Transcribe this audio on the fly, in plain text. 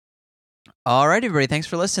All right, everybody. Thanks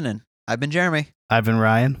for listening. I've been Jeremy. I've been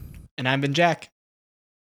Ryan. And I've been Jack.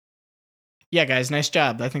 Yeah, guys, nice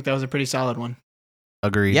job. I think that was a pretty solid one.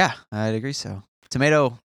 Agreed. Yeah, I'd agree so.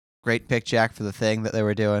 Tomato, great pick, Jack, for the thing that they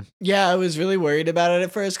were doing. Yeah, I was really worried about it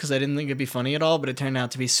at first because I didn't think it'd be funny at all, but it turned out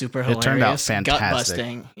to be super hilarious. It turned out fantastic.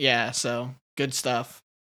 Gut-busting. Yeah, so good stuff.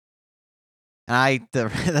 And the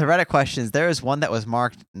Reddit questions, there was one that was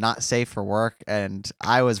marked not safe for work, and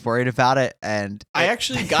I was worried about it. And I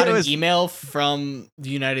actually got an email from the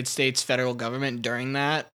United States federal government during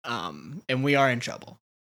that, and we are in trouble.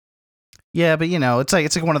 Yeah, but it's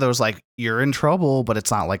like one of those like you're in trouble, but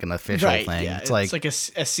it's not like an official thing. Yeah, it's like a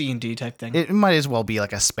C&D type thing. It might as well be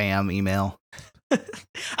like a spam email.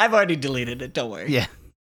 I've already deleted it. Don't worry. Yeah.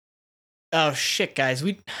 Oh shit, guys,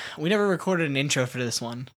 we never recorded an intro for this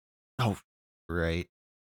one. Oh, right.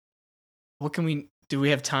 What can we do?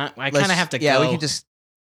 We have time. I kind of have to go. Yeah, we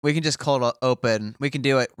can just cold open. We can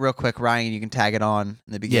do it real quick, Ryan. You can tag it on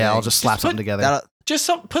in the beginning. Yeah, I'll just slap something together. Put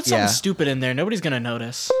something stupid in there. Nobody's gonna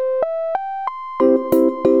notice.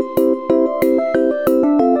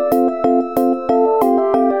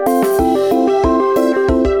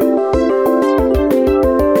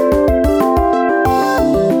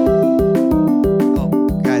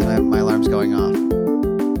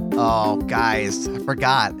 Guys, I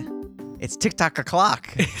forgot. It's TikTok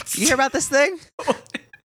o'clock. You hear about this thing?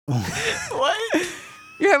 What? You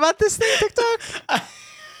hear about this thing, TikTok?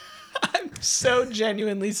 I'm so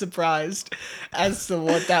genuinely surprised as to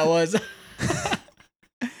what that was.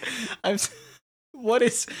 What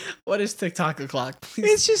is TikTok o'clock?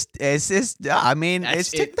 Please? It's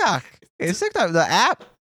TikTok. It's TikTok. The app.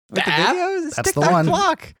 With the videos. It's That's TikTok the one.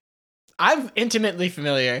 O'clock. I'm intimately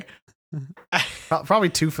familiar. Probably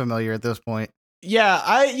too familiar at this point. Yeah,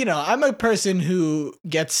 I'm a person who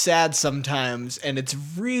gets sad sometimes, and it's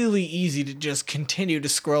really easy to just continue to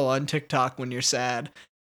scroll on TikTok when you're sad.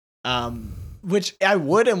 Which I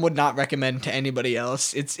would and would not recommend to anybody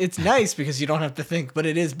else. It's nice because you don't have to think, but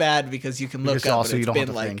it is bad because you can look up and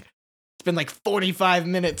it's been like 45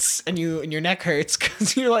 minutes and your neck hurts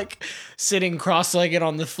because you're like sitting cross-legged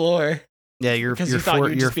on the floor. Yeah, because you thought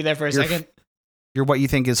you'd just be there for a second. You're what you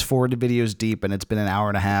think is 40 videos deep, and it's been an hour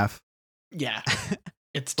and a half. Yeah,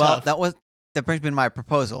 it's tough. That brings me to my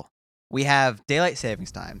proposal. We have daylight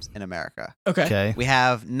savings times in America. Okay. We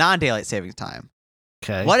have non-daylight savings time.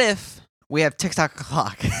 Okay. What if we have TikTok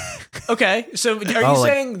o'clock? Okay, so are you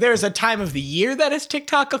saying there's a time of the year that is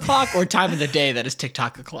TikTok o'clock, or time of the day that is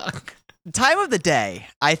TikTok o'clock? Time of the day.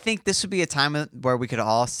 I think this would be a time where we could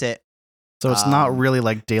all sit. So it's not really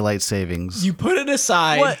like daylight savings. You put it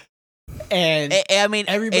aside. What? And I mean,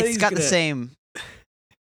 everybody's it's got the same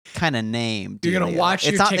kind of name. You're gonna watch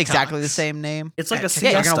your It's not TikToks. exactly the same name. It's like a siesta.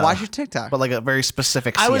 Yeah, you're gonna watch your TikTok. But like a very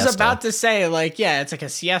specific I siesta. was about to say, it's like a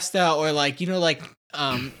siesta, or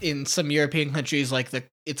in some European countries,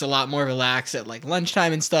 it's a lot more relaxed at like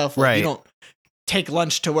lunchtime and stuff. Like, right. You don't take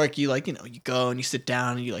lunch to work. You you go and you sit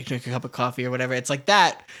down and you drink a cup of coffee or whatever. It's like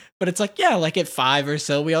that, but it's like at 5 or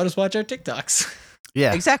so, we all just watch our TikToks.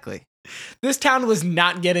 Yeah, exactly. This town was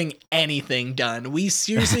not getting anything done. We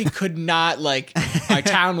seriously could not, our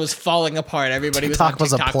town was falling apart. Everybody TikTok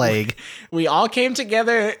was on TikTok. Was a plague. We all came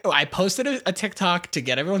together. I posted a TikTok to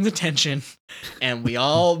get everyone's attention, and we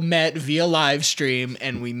all met via live stream,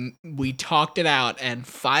 and we talked it out, and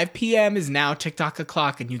 5 p.m. is now TikTok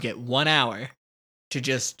o'clock, and you get 1 hour to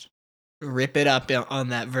just rip it up on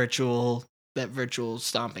that virtual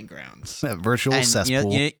stomping grounds. That virtual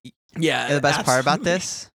cesspool. Yeah. The best part about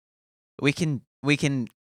this, we can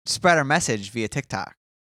spread our message via TikTok,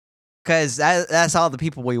 because that's all the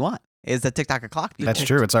people we want is the TikTok o'clock people. That's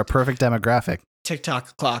true. It's our perfect demographic.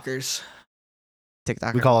 TikTok clockers.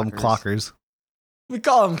 TikTok. We call them clockers. We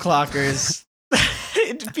call them clockers.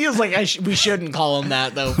 It feels like we shouldn't call them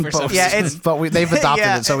that though. For some reason. They've adopted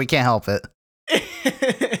it, so we can't help it.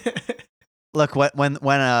 Look, when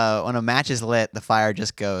a match is lit, the fire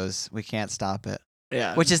just goes. We can't stop it.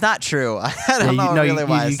 Yeah, which is not true. I don't know really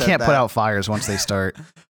why you can't put out fires once they start.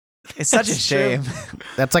 It's such a shame.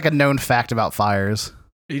 That's like a known fact about fires.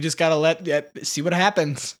 You just gotta see what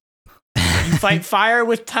happens. You fight fire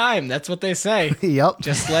with time. That's what they say. Yep.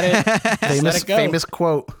 Just let it go. Famous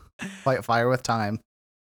quote. Fight fire with time.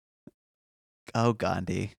 Oh,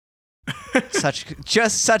 Gandhi.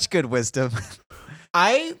 such good wisdom.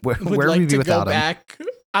 I would like to go back.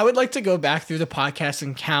 I would like to go back through the podcast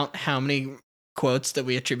and count how many quotes that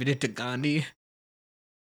we attributed to Gandhi.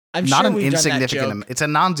 I'm not sure an we've insignificant done that amount. It's a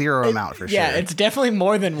non-zero amount for sure. Yeah, it's definitely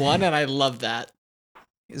more than one, and I love that.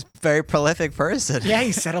 He's a very prolific person. Yeah,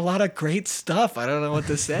 he said a lot of great stuff. I don't know what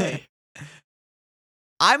to say.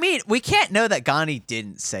 I mean, we can't know that Gandhi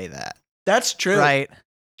didn't say that. That's true. right?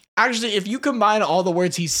 Actually, if you combine all the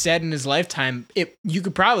words he said in his lifetime, you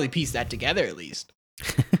could probably piece that together at least.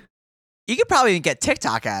 You could probably even get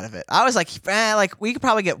TikTok out of it. I was like, we could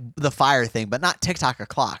probably get the fire thing, but not TikTok or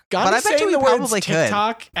clock. Gandhi but I bet you saying we the words probably could.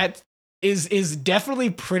 TikTok is definitely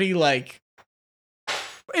pretty like.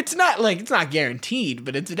 It's not guaranteed,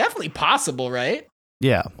 but it's definitely possible, right?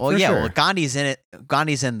 Yeah. Well, for yeah. sure. Well, Gandhi's in it.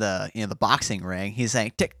 Gandhi's in the boxing ring. He's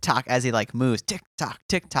saying TikTok as he like moves,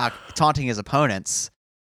 TikTok, taunting his opponents.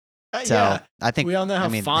 So Yeah, I think we all know how I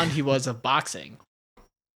mean, fond he was of boxing.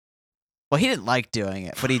 Well, he didn't like doing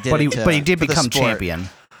it, but he did. But he it did for the become sport. champion.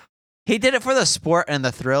 He did it for the sport and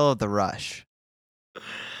the thrill of the rush.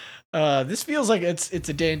 This feels like it's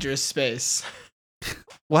a dangerous space.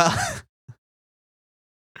 Well,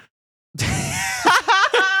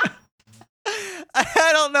 I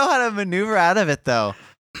don't know how to maneuver out of it though.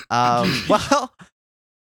 Well,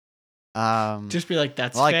 Just be like,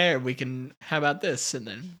 that's Well, fair. We can. How about this? And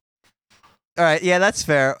then all right, yeah, that's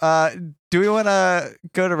fair. Do we want to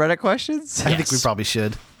go to Reddit questions? I think we Yes. probably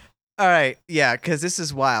should. All right, yeah, because this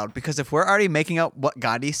is wild. Because if we're already making up what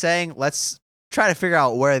Gandhi's saying, let's try to figure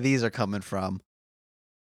out where these are coming from.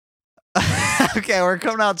 Okay, we're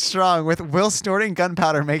coming out strong with will snorting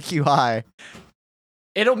gunpowder make you high?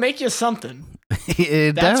 it'll make you something.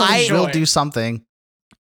 It That's definitely for will sure. do something.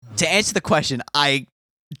 To answer the question, I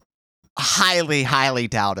highly, highly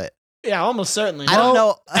doubt it. Yeah, almost certainly. I don't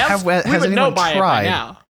know. Have- we has would know anyone by it by tried?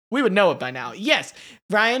 now. We would know it by now. Yes,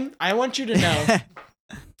 Ryan, I want you to know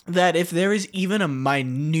that if there is even a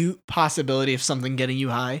minute possibility of something getting you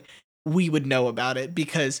high, we would know about it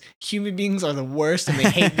because human beings are the worst and they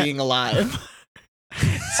hate being alive.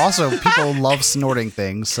 Also, people love snorting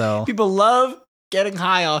things, so People love getting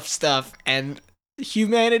high off stuff, and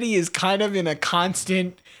humanity is kind of in a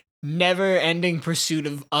constant, never-ending pursuit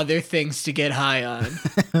of other things to get high on.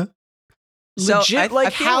 So, Legit, I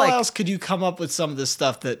feel how like- else could you come up with some of the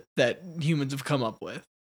stuff that humans have come up with?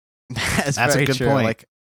 That's That's a very good true. point.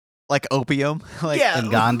 Like opium. Like, Yeah. and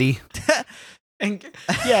Gandhi. And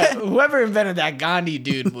yeah, whoever invented that Gandhi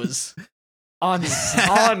dude was on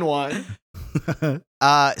one.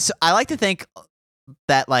 So I like to think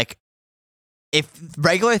that like if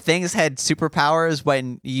regular things had superpowers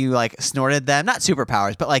when you like snorted them, not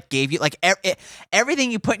superpowers, but like gave you like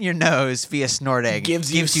everything you put in your nose via snorting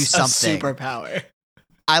Gives you something. a superpower.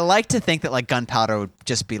 I like to think that like gunpowder would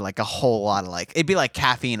just be like a whole lot of like it'd be like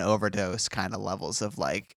caffeine overdose kind of levels of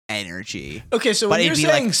like energy, Okay, so But when you're it'd be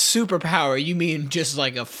saying superpower, you mean just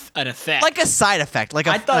like an effect? like a side effect, like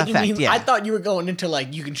I thought an effect, yeah. I thought you were going into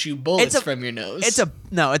like you can shoot bullets It's a- from your nose. It's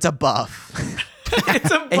a buff.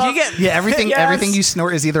 it's a If you get Yeah, everything Yes. everything you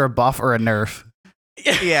snort is either a buff or a nerf,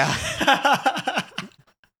 yeah.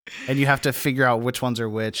 and you have to figure out which ones are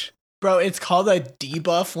which. Bro, it's called a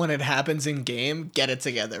debuff when it happens in game. Get it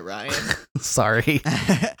together, Ryan. Sorry.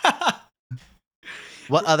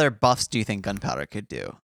 What other buffs do you think gunpowder could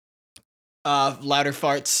do? Louder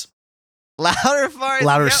farts, Louder farts,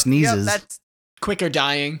 Louder yep, sneezes. that's quicker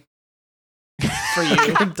dying. For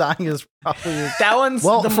you. Dying is probably That one's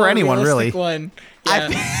Well, the for more anyone, realistic really. one. Yeah.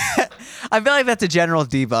 I feel like that's a general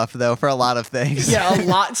debuff though for a lot of things. Yeah, a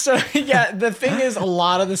lot. So yeah, the thing is, a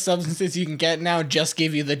lot of the substances you can get now just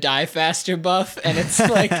give you the die faster buff, and it's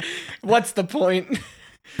like, what's the point?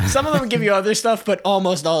 Some of them give you other stuff, but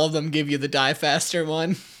almost all of them give you the die faster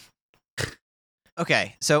one.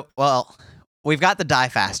 Okay, so well, we've got the die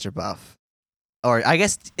faster buff, or I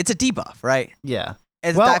guess it's a debuff, right? yeah.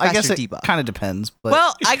 It's Well, die faster I guess it debuff. kind of depends, but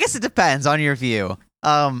Well, I guess it depends on your view.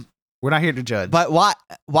 we're not here to judge. But why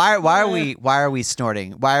are we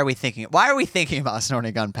snorting? Why are we thinking about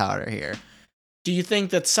snorting gunpowder here? Do you think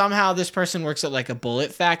that somehow this person works at like a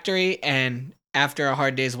bullet factory, and after a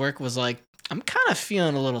hard day's work was like, I'm kind of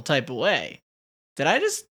feeling a little type of way. Did I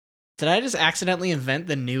just accidentally invent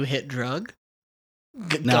the new hit drug? No.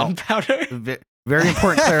 Gunpowder? Very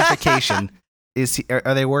important clarification.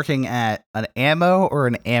 Are they working at an ammo or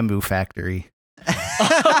an ammu factory?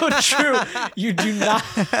 Oh, true. You do not.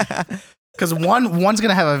 Because one's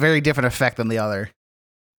gonna have a very different effect than the other.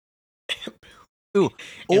 Or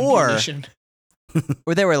Ammunition.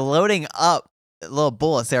 where they were loading up little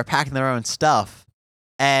bullets, they were packing their own stuff,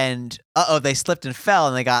 and they slipped and fell,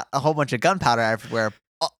 and they got a whole bunch of gunpowder everywhere.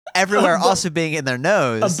 Everywhere, also being in their A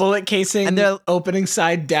nose, bullet casing And they're- opening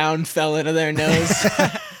side down fell into their nose.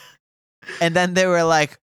 and then they were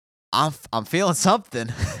like, "I'm feeling something."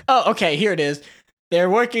 Oh, okay, here it is. They're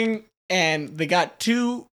working and they got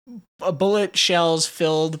two bullet shells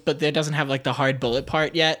filled, but it doesn't have like the hard bullet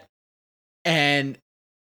part yet. And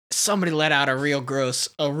somebody let out a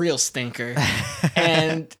real stinker.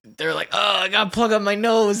 and they're like, "Oh, I gotta plug up my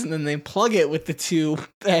nose," and then they plug it with the two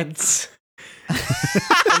beds,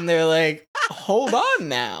 and they're like, "Hold on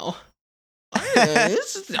now,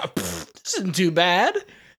 this isn't too bad."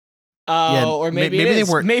 Or maybe they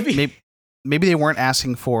weren't. maybe Maybe they weren't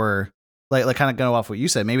asking for like kind of going off what you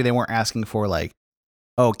said. Maybe they weren't asking for like,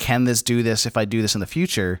 oh, can this do this if I do this in the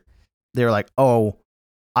future? They were like, oh,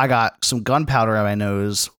 I got some gunpowder on my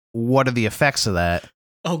nose. What are the effects of that?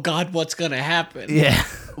 Oh God, what's gonna happen? Yeah.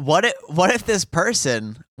 What if this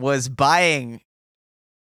person was buying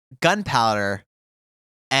gunpowder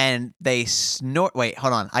and they snort? Wait,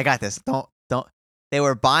 hold on. I got this. Don't. They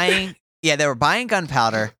were buying. Yeah, they were buying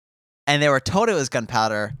gunpowder, and they were told it was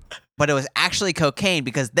gunpowder, but it was actually cocaine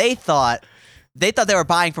because they thought they were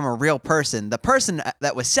buying from a real person. The person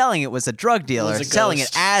that was selling it was a drug dealer Was a selling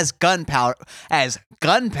it ghost. as gunpowder,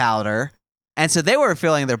 and so they were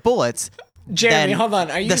filling their bullets. Jeremy, Then hold on.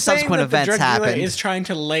 Are you the saying subsequent that the events drug dealer happened. is trying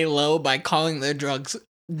to lay low by calling their drugs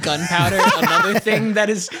gunpowder? Another thing that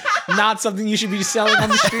is not something you should be selling on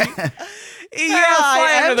the street. Yeah, fly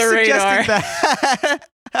I am under the radar. suggesting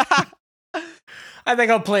that. I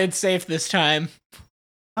think I'll play it safe this time.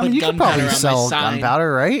 I mean, Put you could gunpowder probably on my sell sign.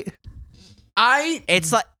 gunpowder, right?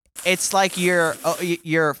 It's like your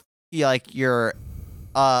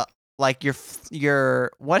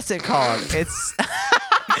what's it called? It's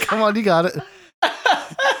Come on, you got it.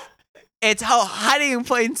 it's how hiding in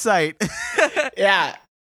plain sight. Yeah.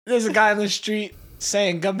 There's a guy on the street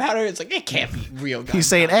saying gunpowder. It's like, it can't be real gunpowder. He's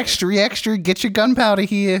saying extra, get your gunpowder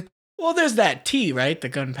here. Well, there's that tea, right? The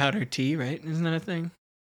gunpowder tea, right? Isn't that a thing?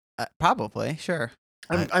 Probably, sure.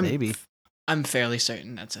 Maybe. I'm fairly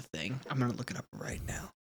certain that's a thing. I'm going to look it up right now.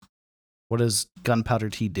 What does gunpowder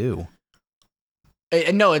tea do?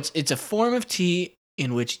 No, it's a form of tea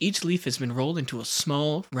in which each leaf has been rolled into a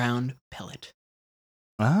small, round pellet.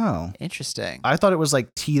 Oh. Interesting. I thought it was like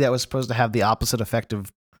tea that was supposed to have the opposite effect of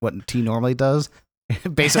what tea normally does.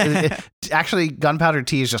 Basically, actually, gunpowder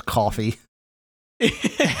tea is just coffee.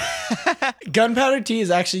 Gunpowder tea is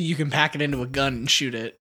actually, you can pack it into a gun and shoot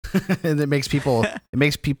it. And it makes people And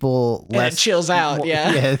less it chills out,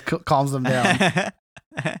 yeah. Yeah, it calms them down.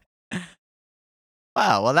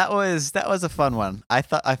 Wow, well that was a fun one. I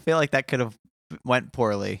feel like that could have went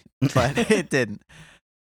poorly, but it didn't.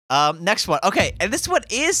 Next one. Okay, and this one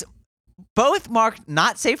is both marked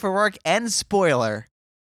not safe for work and spoiler.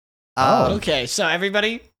 Okay, so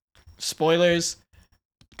everybody, spoilers.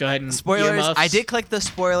 Go ahead and Spoilers. earmuffs. I did click the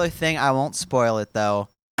spoiler thing. I won't spoil it though.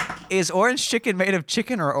 Is orange chicken made of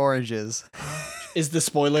chicken or oranges? Is the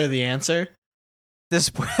spoiler the answer? The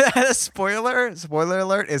spoiler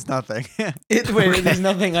alert is nothing. Wait, there's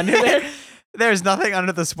nothing under there? There's nothing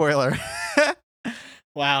under the spoiler.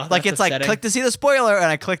 Wow. Like that's it's like upsetting. click to see the spoiler, and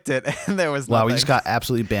I clicked it, and there was Wow, nothing. we just got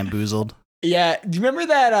absolutely bamboozled. Yeah. Do you remember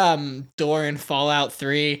that door in Fallout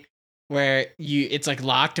 3 where it's like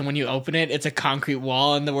locked, and when you open it, it's a concrete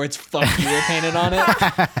wall and the words "fuck you" are painted on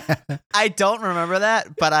it? I don't remember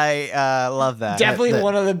that, but I love that. Definitely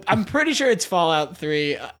one of the. I'm pretty sure it's Fallout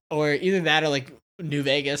 3, or either that or like New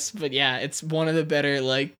Vegas. But yeah, it's one of the better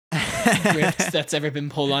like riffs that's ever been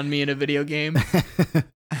pulled on me in a video game.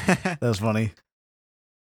 That was funny.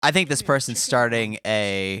 I think this person's starting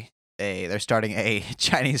they're starting a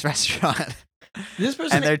Chinese restaurant, This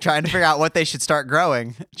person and they're trying to figure out what they should start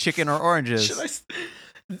growing: chicken or oranges.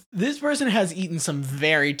 This person has eaten some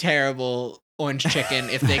very terrible orange chicken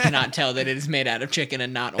if they cannot tell that it is made out of chicken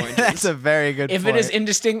and not oranges. That's a very good If point. it is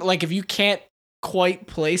indistinct, like if you can't quite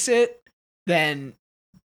place it, then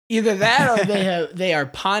either that or they are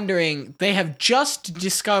pondering. They have just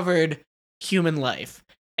discovered human life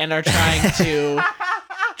and are trying to.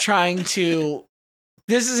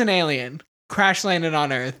 This is an alien crash landed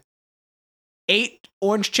on Earth. Ate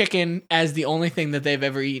orange chicken as the only thing that they've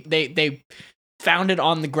ever eaten. They found it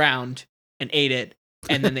on the ground and ate it,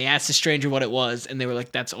 and then they asked the stranger what it was, and they were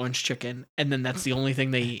like, "That's orange chicken," and then that's the only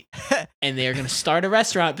thing they eat. And they are going to start a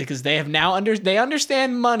restaurant because they have now they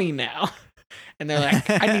understand money now, and they're like,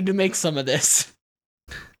 "I need to make some of this."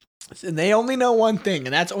 And they only know one thing,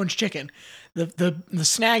 and that's orange chicken. The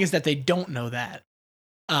snag is that they don't know that.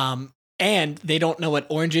 And they don't know what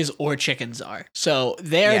oranges or chickens are. So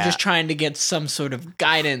they're Yeah. just trying to get some sort of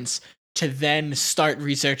guidance to then start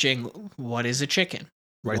researching what is a chicken.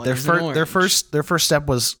 Right. What Their is an first orange? step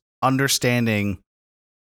was understanding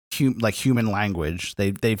human language.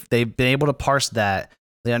 They've been able to parse that.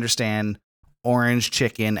 They understand orange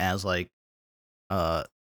chicken as like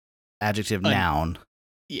adjective noun.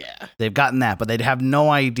 Yeah. They've gotten that, but they'd have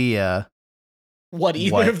no idea. What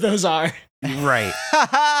either What? of those are. Right.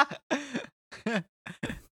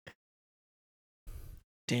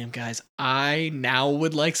 Damn, guys, I now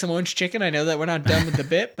would like some orange chicken. I know that we're not done with the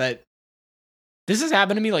bit, but this has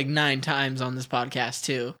happened to me like 9 times on this podcast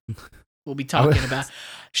too. We'll be talking about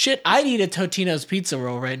shit. I'd eat a Totino's pizza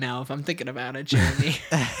roll right now if I'm thinking about it, Jeremy.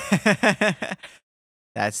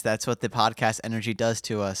 That's what the podcast energy does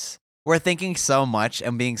to us. We're thinking so much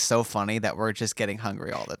and being so funny that we're just getting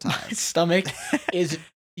hungry all the My time. stomach is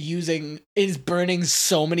burning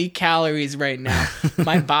so many calories right now.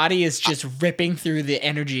 My body is just ripping through the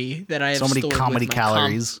energy that I have So many stored comedy with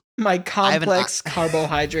calories. my complex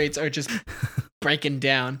carbohydrates are just breaking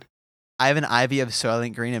down. I have an IV of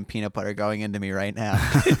Soylent Green and peanut butter going into me right now.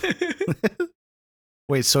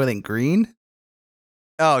 Wait, Soylent Green?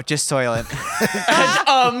 Oh, just Soylent.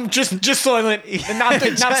 just Soylent, not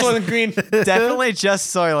Soylent Green. Definitely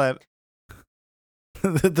just Soylent. The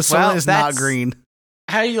Soylent Well, is not that's- green.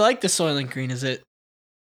 How do you like the Soylent Green? Is it,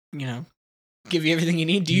 give you everything you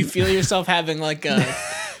need? Do you feel yourself having like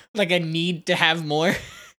a need to have more?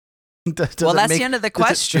 Does Well, it that's make- the end of the does it-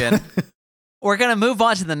 question. We're gonna move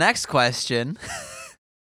on to the next question.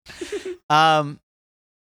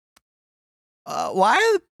 Why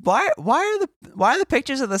are the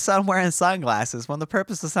pictures of the sun wearing sunglasses when the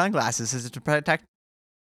purpose of sunglasses is to protect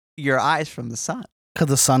your eyes from the sun? Because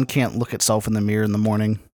the sun can't look itself in the mirror in the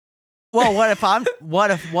morning. Well, what if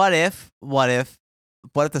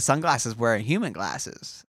the sunglasses were human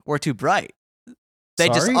glasses? Or too bright? They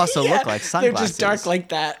just Sorry? also Yeah, look like sunglasses. They're just dark like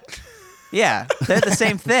that. Yeah, they're the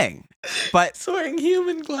same thing. But It's wearing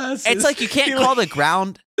human glasses. it's like you can't He, call like- the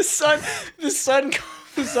ground. the sun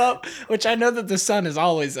comes up, which I know that the sun is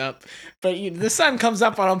always up, but the sun comes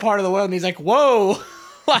up on a part of the world, and he's like, "Whoa,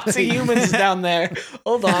 lots of humans down there.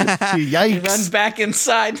 Hold on." He runs Yikes. back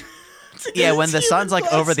inside. to get Yeah, his when the human sun's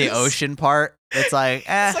like over the glasses. ocean part, it's like,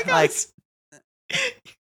 It's like, oh, it's-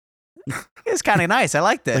 it's kind of nice. I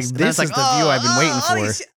like this. Like, And then this it's is the view I've been waiting all for.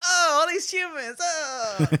 all these humans.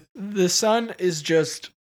 Oh. the sun is just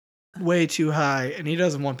way too high, and he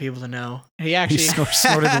doesn't want people to know. He He actually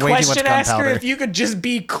snorted way too much question asker gunpowder. if you could just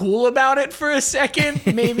be cool about it for a second,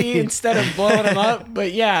 maybe instead of blowing him up.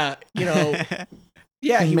 But yeah,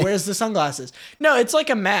 yeah, he wears the sunglasses. No, it's like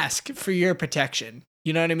a mask for your protection.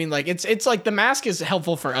 You know what I mean? Like it's like the mask is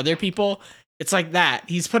helpful for other people. It's like that.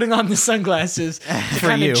 He's putting on the sunglasses to For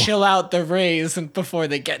kind you. of chill out the rays before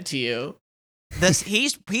they get to you.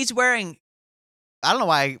 He's wearing. I don't know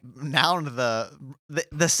why now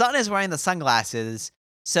the sun is wearing the sunglasses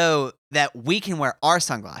so that we can wear our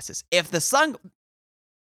sunglasses.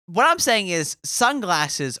 What I'm saying is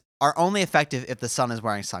sunglasses are only effective if the sun is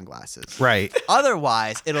wearing sunglasses. Right.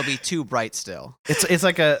 Otherwise, it'll be too bright still. It's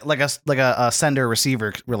like a sender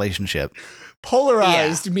receiver relationship.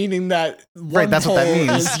 Polarized, meaning that one that's what that pole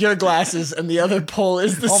means. is your glasses and the other pole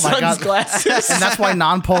is the Oh my sun's God. glasses. And that's why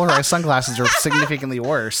non-polarized sunglasses are significantly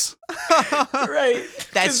worse. right.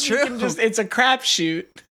 That's 'Cause you true. can it's a crapshoot.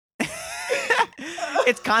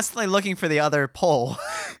 It's constantly looking for the other pole.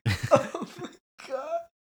 Oh my god.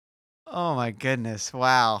 Oh my goodness!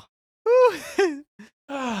 Wow. Whew.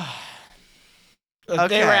 They were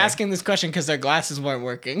Okay. asking this question because their glasses weren't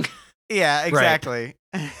working. Yeah, exactly.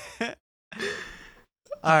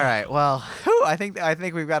 All right. Well, whew, I think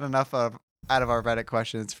we've got enough out of our Reddit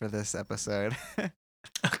questions for this episode.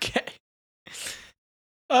 Okay.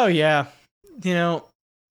 Oh yeah.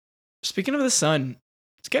 Speaking of the sun,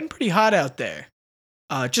 it's getting pretty hot out there.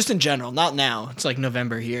 Just in general, not now. It's like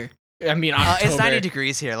November here. I mean, October. It's 90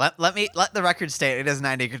 degrees here. Let the record state it is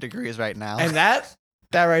 90 degrees right now. And that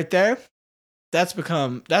right there, that's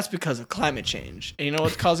because of climate change. And you know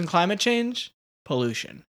what's causing climate change?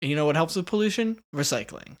 Pollution. And you know what helps with pollution?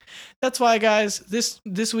 Recycling. That's why, guys, this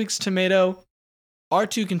week's tomato, our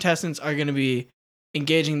 2 contestants are going to be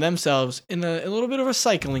engaging themselves in a little bit of a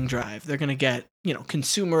recycling drive. They're going to get,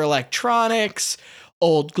 consumer electronics,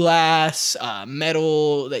 old glass,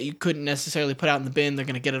 metal that you couldn't necessarily put out in the bin. They're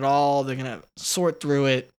going to get it all. They're going to sort through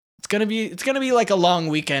it. It's going to be like a long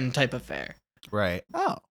weekend type affair. Right.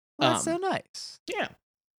 oh, well, that's so nice. Yeah.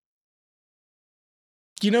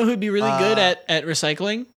 You know who'd be really good at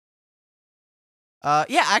recycling?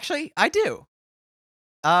 Yeah, actually, I do.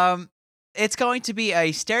 It's going to be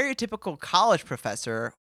a stereotypical college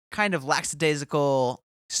professor, kind of lackadaisical,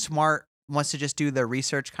 smart, wants to just do the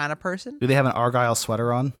research kind of person. Do they have an Argyle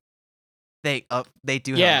sweater on? They do have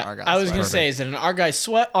an Yeah, Argyle I was sweater. gonna say, is it an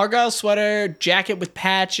Argyle sweater, jacket with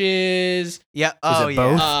patches, Yeah. Oh, it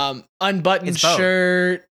yeah. both? unbuttoned It's both.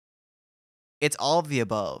 shirt, It's all of the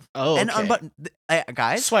above. oh, And okay. unbuttoned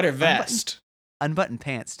guys. sweater vest. Unbuttoned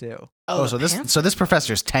pants too. Oh, the so pants? this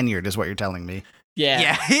professor's tenured is what you're telling me. Yeah.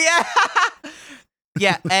 Yeah. Yeah.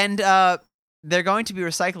 Yeah. And they're going to be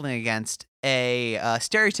recycling against a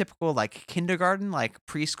stereotypical like kindergarten, like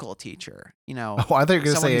preschool teacher. You know, Oh, I thought you were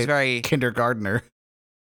gonna someone say who's very kindergartner.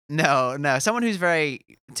 no, someone who's very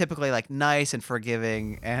typically like nice and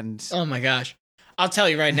forgiving and Oh my gosh. I'll tell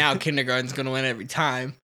you right now, kindergarten's going to win every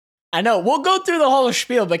time. I know. We'll go through the whole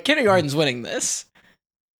spiel, but kindergarten's winning this.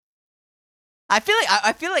 I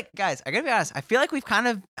feel like guys, I gotta be honest. I feel like we've kind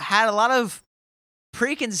of had a lot of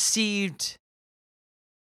preconceived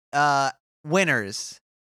winners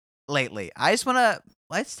lately. I just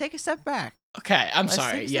let's take a step back. Okay, I'm Let's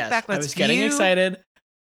sorry. take a step Yes, back. I Let's was getting view- excited.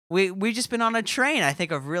 We've just been on a train, I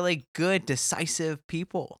think, of really good, decisive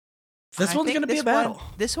people. This I one's think going to be a this one- battle.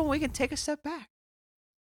 This one we can take a step back.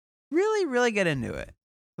 Really, really get into it.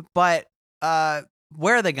 But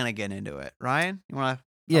where are they gonna get into it? Ryan, you wanna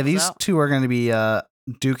Yeah, help us these out? two are going to be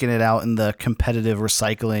duking it out in the competitive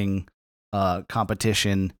recycling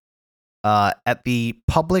competition at the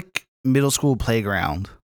public middle school playground,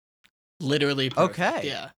 Literally perfect. Okay.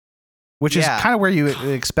 Yeah. which Yeah. is kind of where you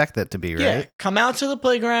expect that to be, Yeah. right? Come out to the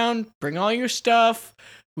playground, bring all your stuff.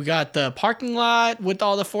 We got the parking lot with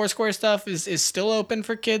all the Foursquare stuff is still open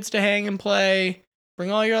for kids to hang and play. Bring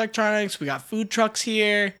all your electronics. We got food trucks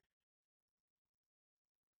here. It's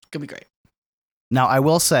gonna be great. Now, I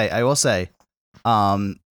will say,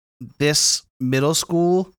 this middle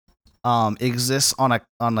school exists on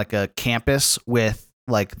a campus with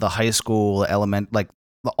like the high school like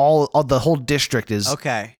all the whole district is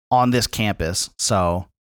Okay. on this campus, so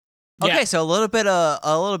Yeah. Okay, so a little bit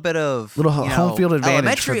of little you home know, field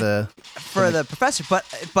advantage for elementary the professor,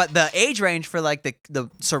 but the age range for like the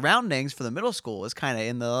surroundings for the middle school is kind of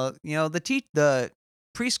in the the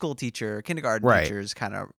preschool teacher, kindergarten Right. teachers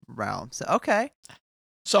kind of realm. So okay,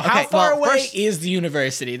 So how Okay, far well, away first- is the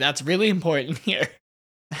university? That's really important here.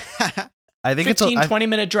 I think 15, it's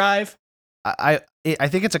 20-minute drive. I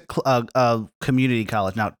think it's a community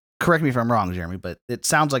college. Now, correct me if I'm wrong, Jeremy, but it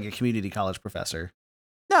sounds like a community college professor.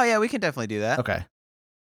 no, yeah, we can definitely do that. Okay,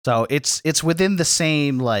 so it's within the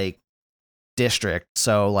same like district,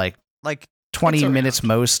 so like Like 20 It's around. minutes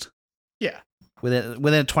most. Yeah.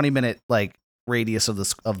 within a 20-minute like radius of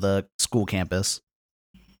the school campus.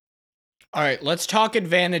 All right, let's talk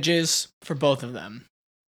advantages for both of them.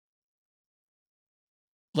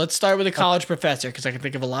 Let's start with a college professor because I can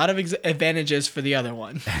think of a lot of advantages for the other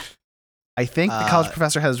one. I think the college Uh,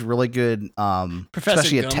 professor has really good Professor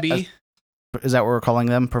especially Gumby. is that what we're calling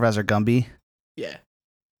them, Professor Gumby? Yeah.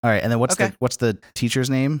 All right, and then what's Okay. the teacher's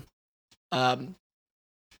name?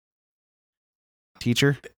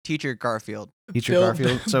 Teacher Garfield. Teacher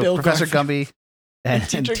Garfield. So Bill Professor Garfield. Gumby and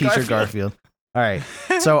Teacher Garfield. All right.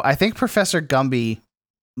 So I think Professor Gumby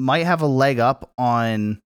might have a leg up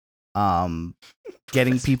on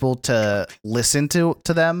getting people to listen to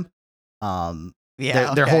them.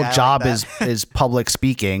 Yeah, Their okay, whole I like job that. is public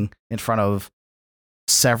speaking in front of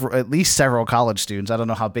at least several college students. I don't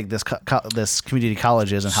know how big this community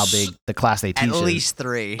college is and how big the class they teach at is. least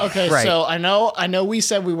 3. Okay, Right. so I know we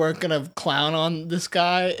said we weren't gonna clown on this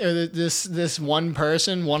guy or this one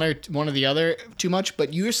person, one or the other too much,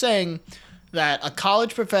 but you're saying that a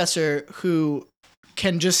college professor who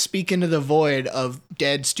can just speak into the void of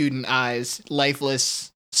dead student eyes,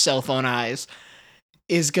 lifeless cell phone eyes,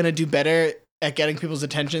 is gonna do better at getting people's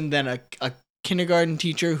attention than a kindergarten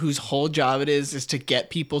teacher whose whole job it is to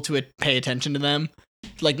get people to pay attention to them.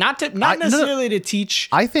 Like not necessarily to teach.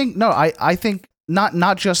 I think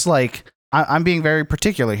not just like I'm being very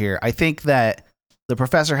particular here. I think that the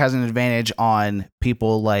professor has an advantage on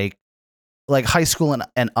people like high school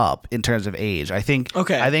and up in terms of age. I think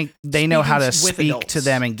they know how to Speaking with speak to adults.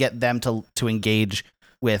 them and get them to engage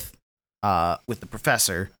with the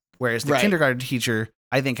professor, whereas the Right. kindergarten teacher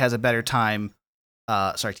I think has a better time.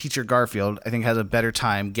 Teacher Garfield I think has a better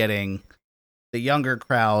time getting the younger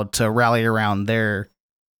crowd to rally around their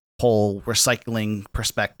whole recycling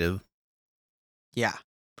perspective. Yeah.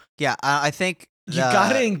 I think You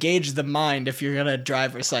gotta engage the mind if you're gonna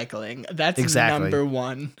drive recycling. That's Exactly. number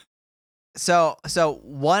one. So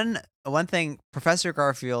one thing, Professor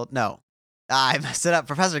Garfield. No, I messed it up.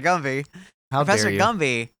 Professor Gumby. How Professor dare you?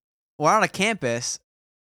 Gumby. We're on a campus.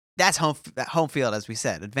 That's home field, as we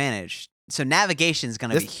said. Advantage. So navigation is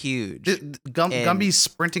going to be This- huge. Gumby's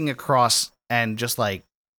sprinting across and just like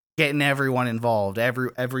getting everyone involved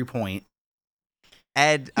every point.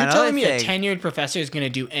 Ed, You're another telling me a thing- tenured professor is gonna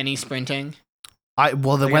do any sprinting? They're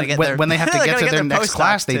gonna get their- when they have to they're get gonna to get their their next postdocs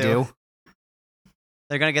class, they too. do.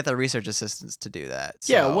 They're going to get their research assistants to do that.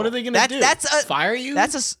 Yeah, So what are they gonna do? Fire you?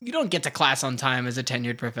 That's You don't get to class on time as a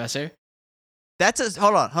tenured professor.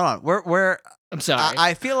 hold on. We're I'm sorry.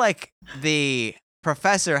 I feel like the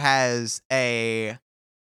professor has a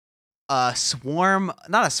a swarm,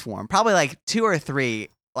 not a swarm, probably like 2 or 3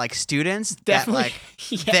 like students Definitely. that like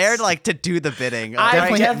Yes. they're like to do the bidding. I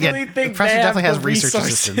Definitely- definitely yeah, think the professor they have definitely has the research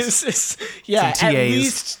resources. Yeah, Some at TAs.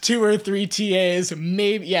 least 2 or 3 TAs.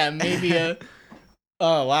 Maybe a.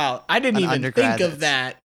 Oh wow, I didn't An even undergrad think of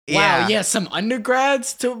that's- that. Wow, Yeah. yeah, some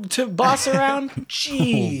undergrads to boss around.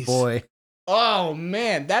 Jeez. Oh boy. Oh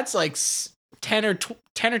man, that's like 10 or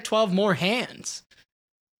 12 more hands.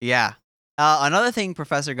 Yeah. Another thing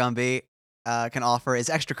Professor Gumby can offer is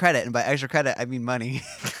extra credit, and by extra credit I mean money.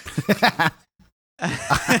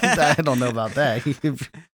 I don't know about that.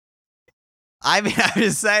 I mean, I'm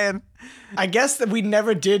just saying. I guess that we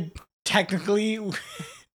never did technically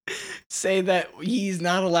say that he's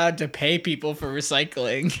not allowed to pay people for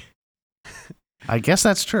recycling. I guess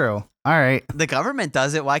that's true. All right. The government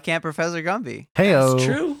does it. Why can't Professor Gumby? Heyo. That's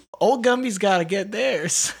true. Old Gumby's got to get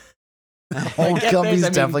theirs. Old Get theirs, Gumby's I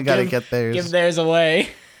mean, definitely got to give- get theirs. Give theirs away.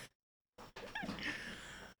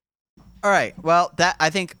 All right. Well, that I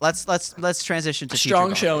think let's transition to Strong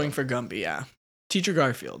Teacher showing for Gumby, yeah. Teacher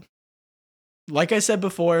Garfield. Like I said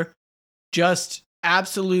before, just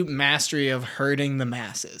absolute mastery of hurting the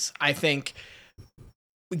masses. I think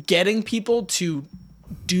getting people to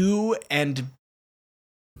do and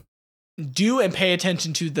pay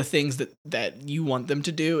attention to the things that you want them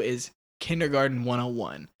to do is kindergarten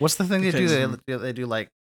 101. What's the thing they do? Because- They do like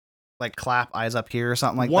clap eyes up here or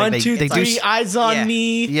something like One, like two, they three, do. eyes on Yeah.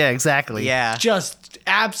 me. Yeah, exactly. Yeah. Just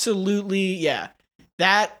absolutely, yeah.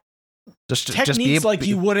 That Just be techniques able, like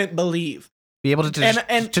you wouldn't believe. be able to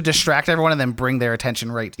and- to distract everyone and then bring their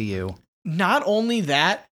attention right to you. Not only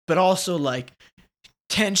that, but also like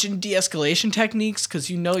tension de-escalation techniques, because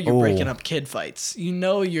you know you're Oh. breaking up kid fights. You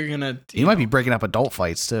know you're gonna You might be breaking up adult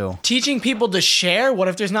fights too. teaching people to share. What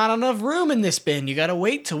if there's not enough room in this bin? You gotta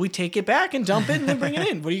wait till we take it back and dump it and then bring it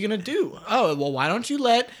in. What are you gonna do? Oh, well, why don't you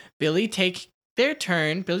let Billy take his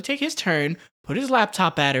turn, put his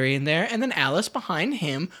laptop battery in there, and then Alice behind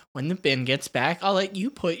him. When the bin gets back, I'll let you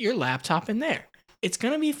put your laptop in there. It's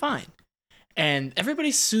gonna be fine. And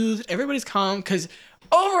everybody's soothed, everybody's calm, because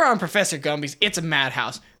over on Professor Gumby's, it's a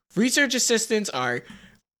madhouse. Research assistants are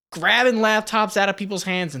grabbing laptops out of people's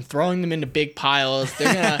hands and throwing them into big piles.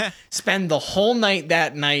 They're gonna spend the whole night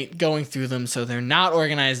that night going through them, so they're not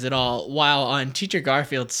organized at all. While on Teacher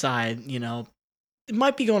Garfield's side, you know, it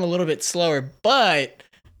might be going a little bit slower, but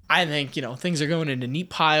I think, you know, things are going into neat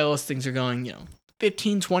piles. Things are going, you know,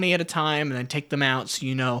 15, 20 at a time, and then take them out so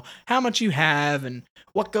you know how much you have and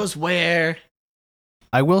what goes where.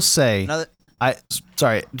 I will say, Another.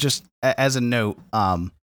 sorry, just as a note,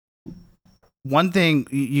 one thing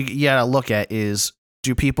you gotta look at is,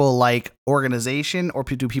 do people like organization or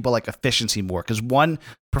do people like efficiency more? Because one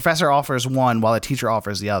professor offers one while a teacher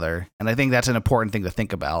offers the other, and I think that's an important thing to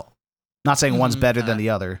think about. Not saying one's Mhm. better than the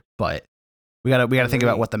other, but we gotta think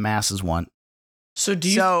about Agreed. what the masses want. So do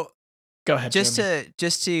you So go ahead? just Jeremy.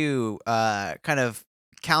 to kind of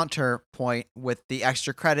counterpoint with the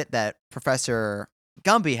extra credit that Professor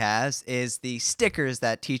Gumby has is the stickers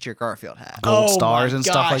that Teacher Garfield has. Gold Oh stars my and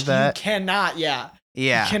stuff like gosh, that. You cannot, yeah.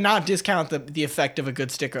 Yeah. You cannot discount the effect of a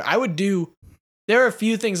good sticker. I would do. There are a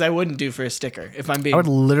few things I wouldn't do for a sticker if I'm being. I would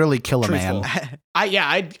literally kill a truthful. man.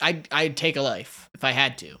 I'd take a life if I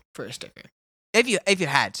had to for a sticker. if you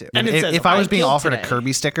had to. And it says, If I was "I being killed offered today." a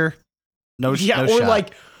Kirby sticker, no Yeah, no or shot.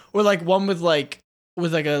 like one with like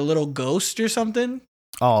a little ghost or something.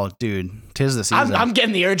 Oh, dude, 'tis the season. I'm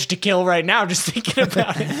getting the urge to kill right now just thinking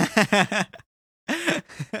about it.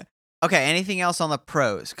 Okay, anything else on the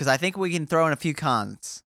pros? Because I think we can throw in a few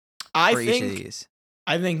cons I for each of think these.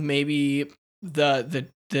 maybe the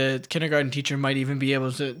kindergarten teacher might even be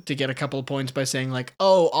able to get a couple of points by saying like,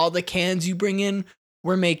 oh, all the cans you bring in,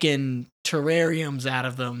 we're making terrariums out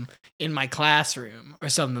of them in my classroom or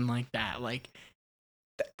something like that. Like,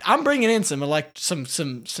 I'm bringing in some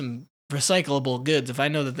recyclable goods if I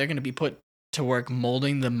know that they're going to be put to work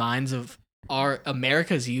molding the minds of our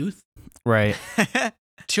America's youth. right.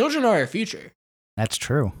 Children are our future. That's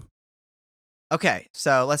true. Okay,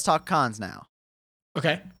 so let's talk cons now.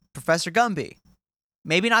 Okay. Professor Gumby,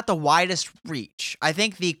 maybe not the widest reach. I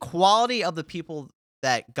think the quality of the people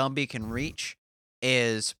that Gumby can reach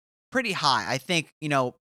is pretty high. I think, you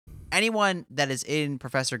know, anyone that is in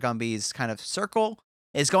Professor Gumby's kind of circle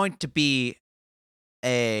is going to be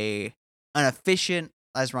an efficient,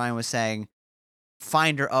 as Ryan was saying,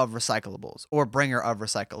 finder of recyclables or bringer of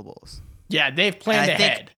recyclables. Yeah, they've planned And I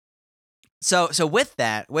think- ahead. So with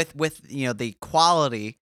that, with you know, the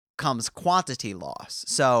quality comes quantity loss.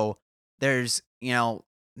 So there's, you know,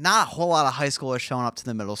 not a whole lot of high schoolers showing up to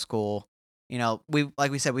the middle school. You know, we like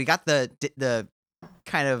we said, we got the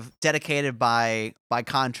kind of dedicated by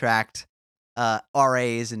contract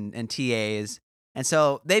RAs and TAs, and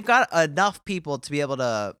so they've got enough people to be able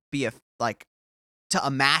to be to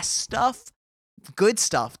amass stuff, good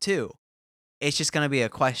stuff too. It's just going to be a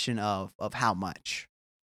question of how much.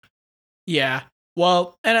 Yeah.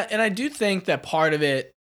 Well, and I do think that part of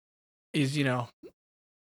it is,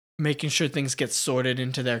 making sure things get sorted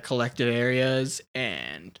into their collected areas,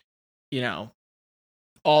 and,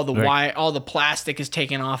 all the plastic is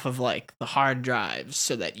taken off of like the hard drives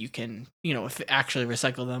so that you can, actually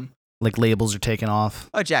recycle them. Like labels are taken off.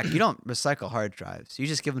 Oh, Jack, you don't recycle hard drives. You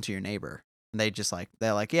just give them to your neighbor. And they just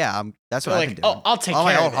they're like, yeah, that's what I've been doing. Oh, I'll take all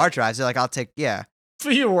care my of old it. hard drives. They're like, I'll take, yeah.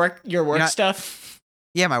 For your work stuff.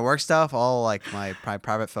 Yeah, my work stuff, all like my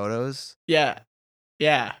private photos. Yeah.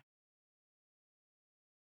 Yeah.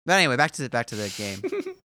 But anyway, back to the game.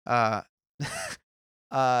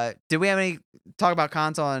 Did we have any talk about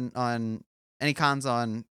cons on any cons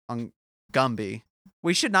on Gumby?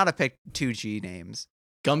 We should not have picked 2G names.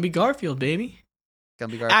 Gumby Garfield, baby.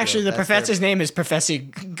 Gumby Garfield. Actually, the professor's name is Professor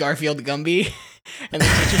Garfield Gumby, and the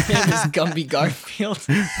teacher's name is Gumby Garfield.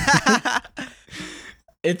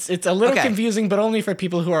 It's a little confusing, but only for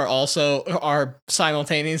people who are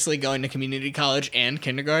simultaneously going to community college and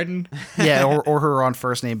kindergarten. Yeah, or who are on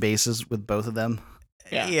first name basis with both of them.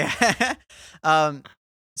 Yeah.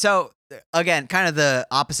 So again, kind of the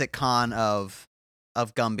opposite con of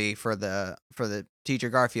Gumby for the teacher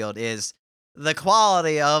Garfield is the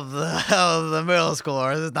quality of the middle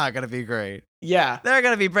schoolers is not going to be great. Yeah. They're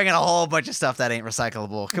going to be bringing a whole bunch of stuff that ain't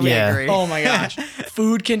recyclable. Can we Yeah. agree? Oh my gosh.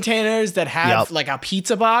 Food containers that have like a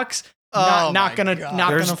pizza box. Not gonna fly.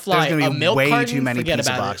 There's gonna A be milk way carton, too many forget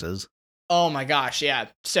pizza about it. boxes. Oh my gosh, yeah.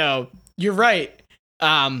 So you're right.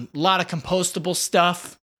 A lot of compostable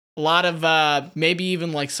stuff. A lot of maybe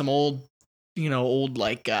even like some old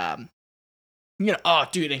like oh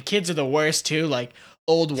dude, and kids are the worst too. Like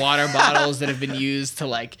old water bottles that have been used to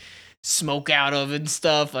like smoke out of and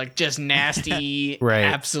stuff. Like just nasty, Right.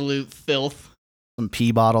 absolute filth. Some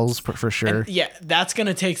pee bottles for sure. And yeah, that's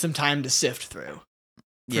gonna take some time to sift through.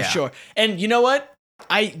 For Yeah. sure. And you know what?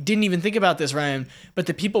 I didn't even think about this, Ryan, but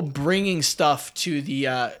the people bringing stuff to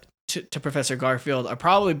the to Professor Garfield are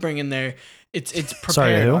probably bringing their it's prepared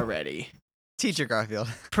Sorry, who? already. Teacher Garfield.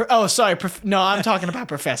 No, I'm talking about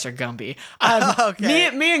Professor Gumby.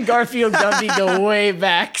 Okay. Me and Garfield Gumby go way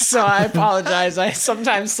back, so I apologize. I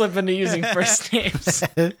sometimes slip into using first names.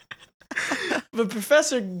 But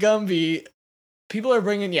Professor Gumby, people are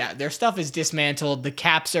bringing, their stuff is dismantled, the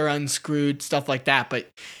caps are unscrewed, stuff like that, but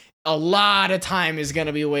a lot of time is going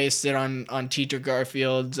to be wasted on Teacher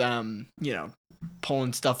Garfield's,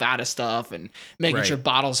 pulling stuff out of stuff and making sure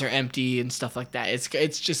bottles are empty and stuff like that.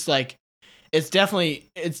 It's just like, it's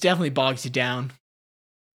definitely bogs you down.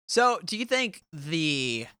 So, do you think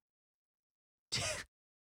the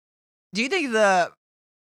I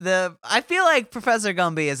feel like Professor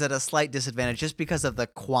Gumby is at a slight disadvantage just because of the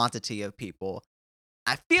quantity of people.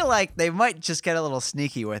 I feel like they might just get a little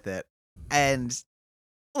sneaky with it. And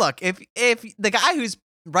look, if the guy who's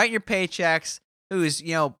writing your paychecks, who's,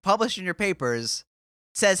 publishing your papers,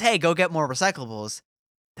 says, "Hey, go get more recyclables,"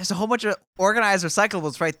 there's a whole bunch of organized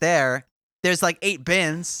recyclables right there. There's like 8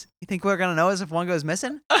 bins. You think we're gonna notice if one goes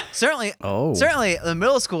missing? Certainly, certainly the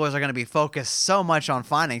middle schoolers are gonna be focused so much on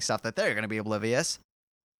finding stuff that they're gonna be oblivious.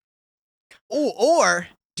 Or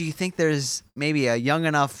do you think there's maybe a young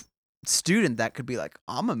enough student that could be like,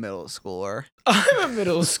 "I'm a middle schooler. I'm a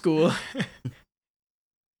middle school."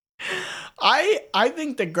 I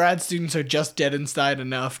think the grad students are just dead inside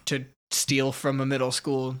enough to steal from a middle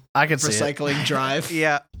school I could see it. recycling drive.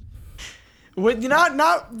 Yeah.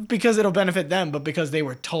 Not because it'll benefit them, but because they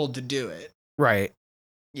were told to do it. Right.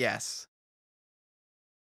 Yes.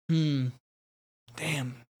 Damn.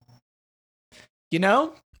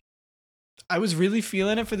 I was really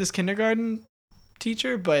feeling it for this kindergarten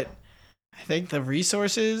teacher, but I think the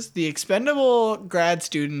resources, the expendable grad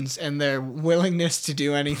students, and their willingness to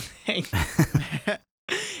do anything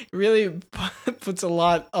really puts a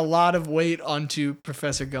lot of weight onto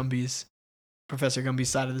Professor Gumby's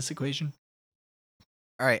side of this equation.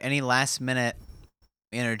 All right. Any last minute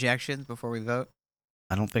interjections before we vote?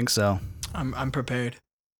 I don't think so. I'm prepared.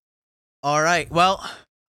 All right. Well,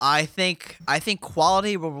 I think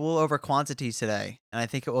quality will rule over quantity today, and I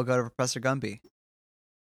think it will go to Professor Gumby.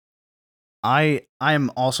 I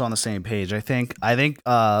am also on the same page. I think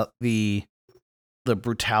the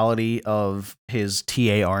brutality of his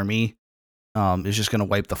TA army is just gonna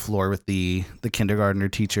wipe the floor with the kindergartner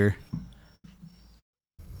teacher.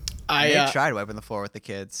 They tried wiping the floor with the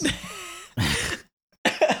kids.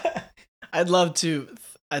 I'd love to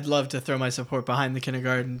I'd love to throw my support behind the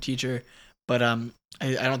kindergarten teacher, but I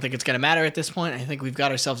don't think it's going to matter at this point. I think we've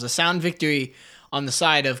got ourselves a sound victory on the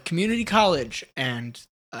side of community college and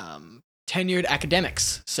tenured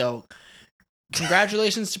academics. So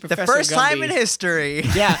congratulations to Professor The first time Gumby. in history.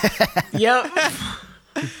 Yeah. Yep.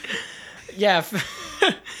 Yeah.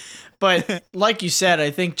 But like you said,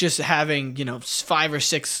 I think just having, 5 or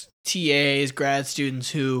 6 TAs, grad students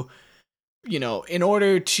who, in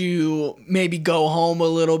order to maybe go home a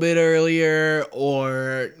little bit earlier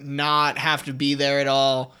or not have to be there at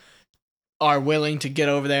all, are willing to get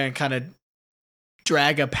over there and kind of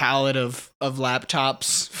drag a pallet of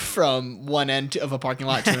laptops from one end of a parking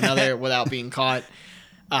lot to another without being caught.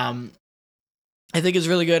 I think is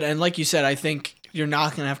really good. And like you said, I think you're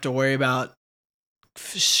not going to have to worry about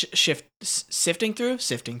sifting through.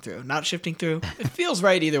 Not shifting through. It feels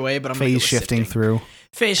right either way, but I'm phase shifting through.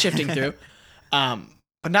 Phase shifting through.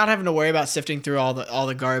 But not having to worry about sifting through all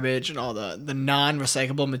the garbage and all the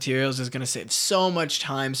non-recyclable materials is going to save so much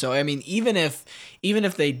time. So I mean, even if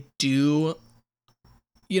they do,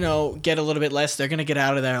 get a little bit less, they're going to get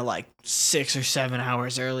out of there like 6 or 7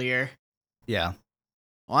 hours earlier. Yeah.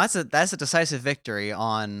 Well, that's a decisive victory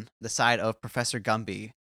on the side of Professor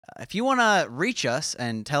Gumby. If you want to reach us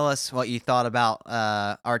and tell us what you thought about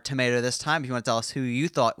our tomato this time, if you want to tell us who you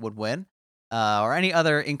thought would win, or any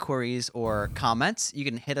other inquiries or comments, you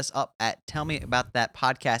can hit us up at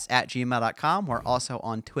tellmeaboutthatpodcast@gmail.com. We're also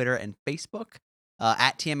on Twitter and Facebook,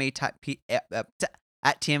 at TMAT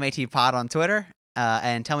Pod on Twitter,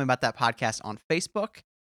 and Tell Me About That Podcast on Facebook.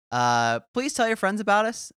 Please tell your friends about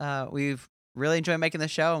us. We've really enjoyed making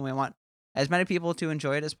this show, and we want as many people to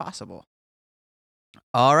enjoy it as possible.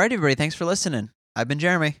 All right, everybody. Thanks for listening. I've been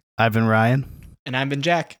Jeremy. I've been Ryan. And I've been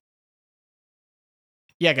Jack.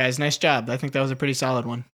 Yeah, guys, nice job. I think that was a pretty solid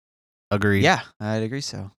one. Agreed. Yeah, I'd agree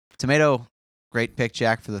so. Tomato, great pick,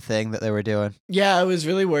 Jack, for the thing that they were doing. Yeah, I was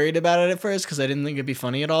really worried about it at first because I didn't think it'd be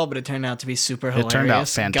funny at all, but it turned out to be super hilarious. It turned out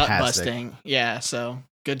fantastic. Gut-busting. Yeah, so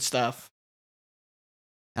good stuff.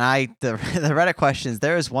 And the Reddit questions,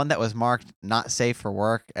 there was one that was marked not safe for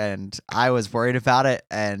work, and I was worried about it.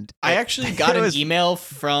 And I actually got an email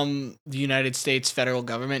from the United States federal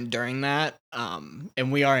government during that,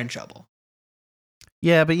 and we are in trouble.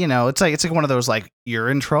 Yeah, but it's like one of those like you're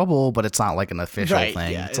in trouble, but it's not like an official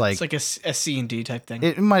thing. Yeah, it's like a C&D type thing.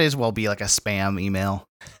 It might as well be like a spam email.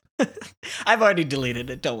 I've already deleted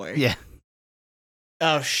it. Don't worry. Yeah.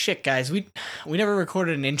 Oh shit, guys, we never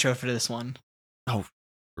recorded an intro for this one. Oh,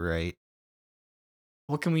 right.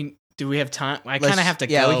 What can we do? We have time. I kind of have to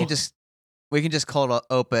go. Yeah, we can just cold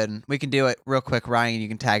open. We can do it real quick. Ryan, you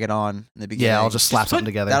can tag it on in the beginning. Yeah, I'll just slap something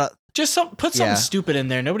together. Put something stupid in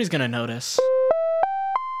there. Nobody's gonna notice.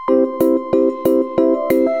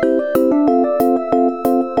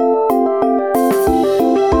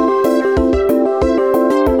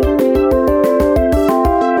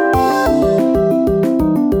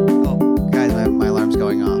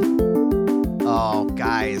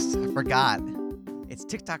 Forgot. It's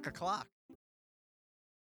TikTok o'clock.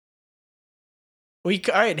 All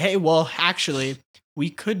right. Hey, well, actually, we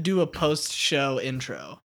could do a post-show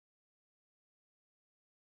intro.